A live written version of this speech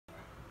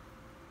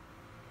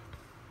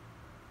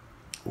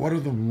one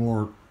of the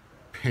more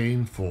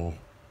painful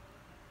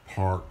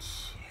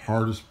parts,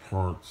 hardest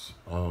parts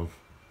of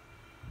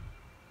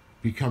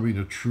becoming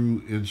a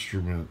true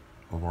instrument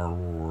of our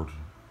Lord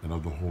and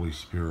of the Holy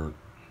Spirit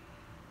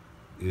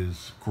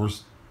is, of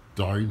course,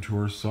 dying to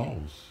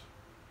ourselves,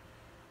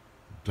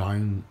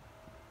 dying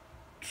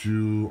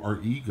to our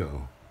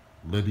ego,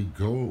 letting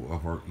go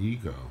of our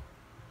ego.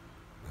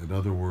 In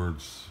other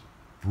words,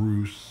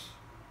 Bruce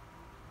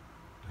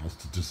has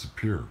to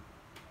disappear.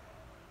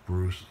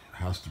 Bruce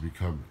has to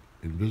become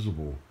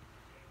invisible.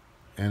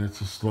 And it's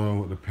a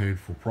slow and a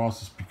painful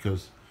process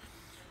because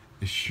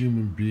as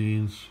human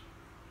beings,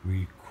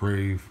 we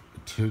crave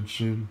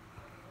attention,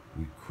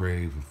 we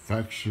crave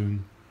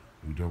affection,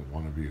 we don't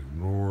want to be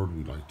ignored,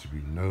 we like to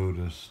be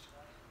noticed,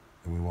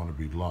 and we want to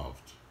be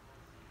loved.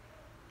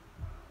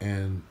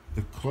 And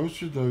the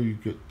closer, though, you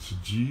get to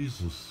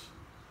Jesus,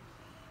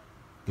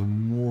 the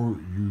more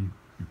you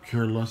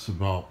care less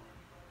about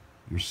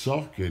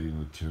yourself getting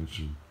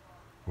attention,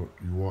 but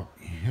you want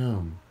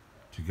Him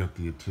to get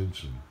the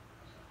attention.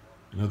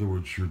 In other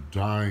words, you're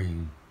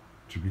dying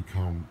to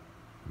become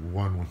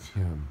one with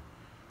Him.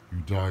 You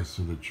die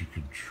so that you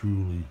can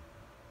truly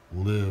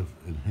live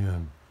in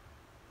Him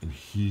and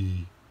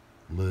He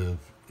live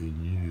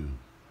in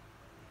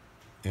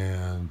you.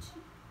 And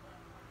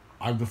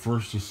I'm the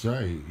first to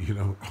say,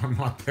 I'm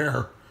not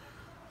there.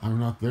 I'm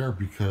not there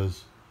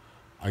because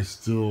I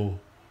still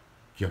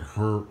get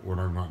hurt when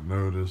I'm not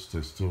noticed.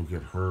 I still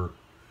get hurt,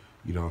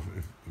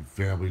 if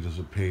family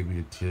doesn't pay me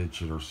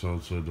attention or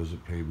so-and-so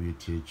doesn't pay me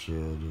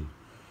attention.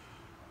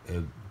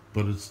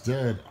 But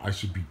instead, I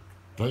should be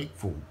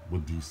thankful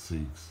when these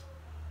things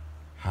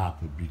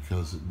happen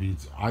because it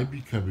means I'm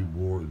becoming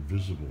more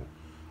invisible.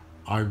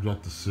 I'm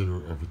not the center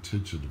of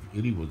attention, of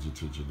anyone's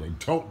attention. I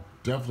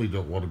definitely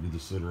don't want to be the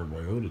center of my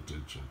own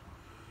attention.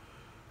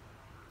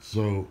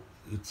 So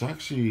it's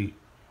actually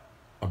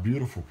a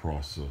beautiful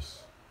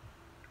process.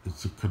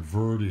 It's a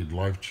converting,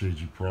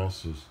 life-changing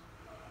process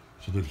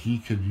so that He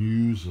can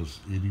use us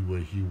any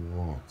way He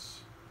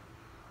wants,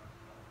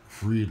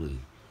 freely.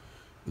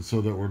 And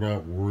so that we're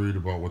not worried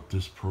about what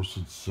this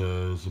person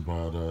says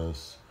about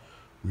us.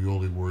 We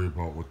only worry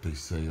about what they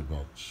say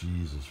about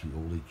Jesus. We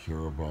only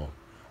care about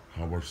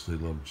how much they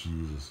love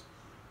Jesus,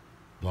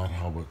 not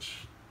how much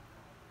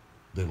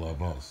they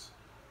love us.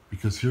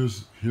 Because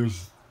here's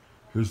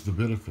the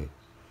benefit.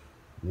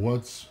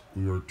 Once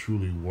we are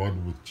truly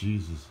one with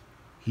Jesus,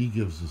 He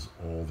gives us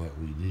all that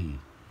we need.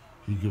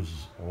 He gives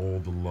us all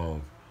the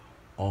love,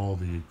 all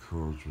the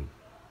encouragement,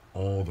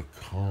 all the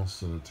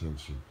constant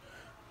attention,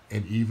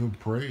 and even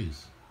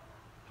praise.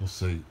 He'll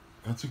say,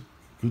 "That's a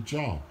good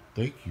job.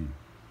 Thank you."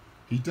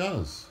 He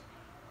does.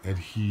 And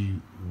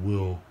He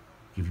will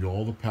give you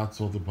all the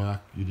pats on the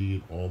back you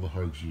need, all the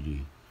hugs you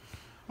need.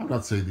 I'm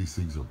not saying these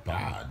things are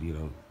bad,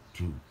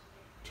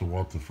 to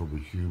want them from a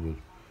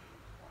human.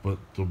 But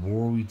the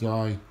more we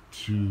die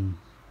to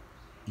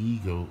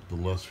ego, the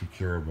less we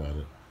care about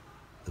it.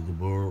 And the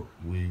more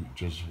we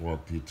just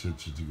want the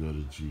attention to go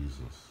to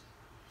Jesus.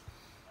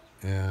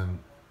 And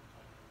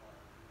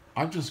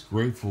I'm just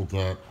grateful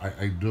that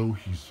I know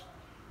He's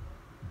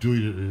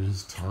doing it in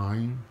His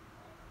time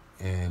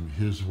and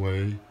His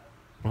way.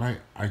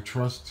 But I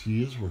trust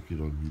He is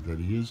working on me, that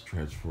He is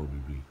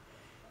transforming me.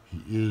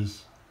 He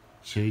is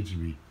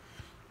changing me.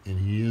 And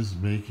He is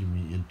making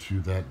me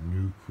into that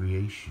new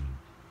creation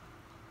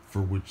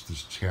for which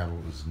this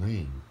channel is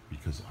named,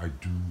 because I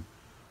do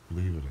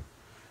believe in it.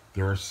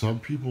 There are some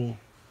people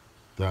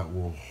that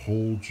will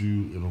hold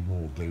you in a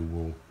mold. They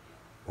will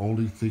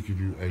only think of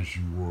you as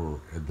you were,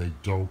 and they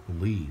don't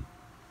believe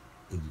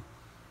in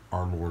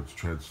our Lord's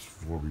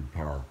transforming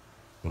power.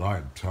 But I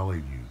am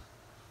telling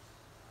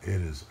you, it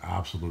is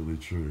absolutely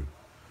true.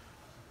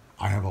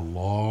 I have a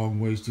long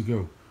ways to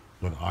go,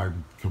 but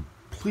I'm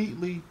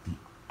completely the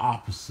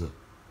opposite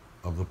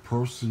of the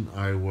person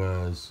I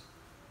was,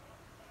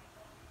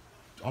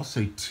 I'll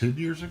say 10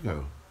 years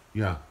ago.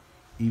 Yeah,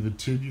 even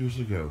 10 years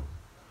ago.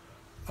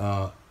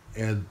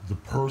 And the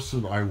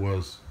person I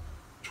was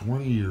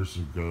 20 years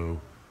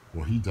ago,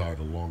 well, he died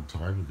a long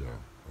time ago,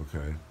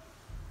 okay?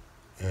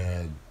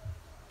 And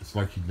it's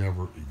like he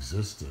never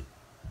existed.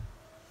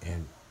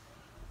 And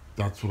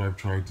that's what I'm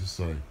trying to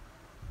say.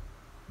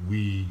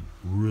 We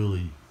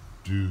really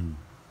do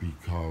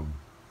become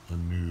a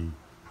new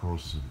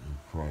person in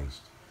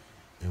Christ.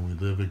 And we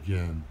live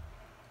again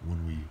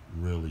when we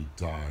really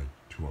die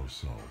to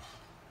ourselves.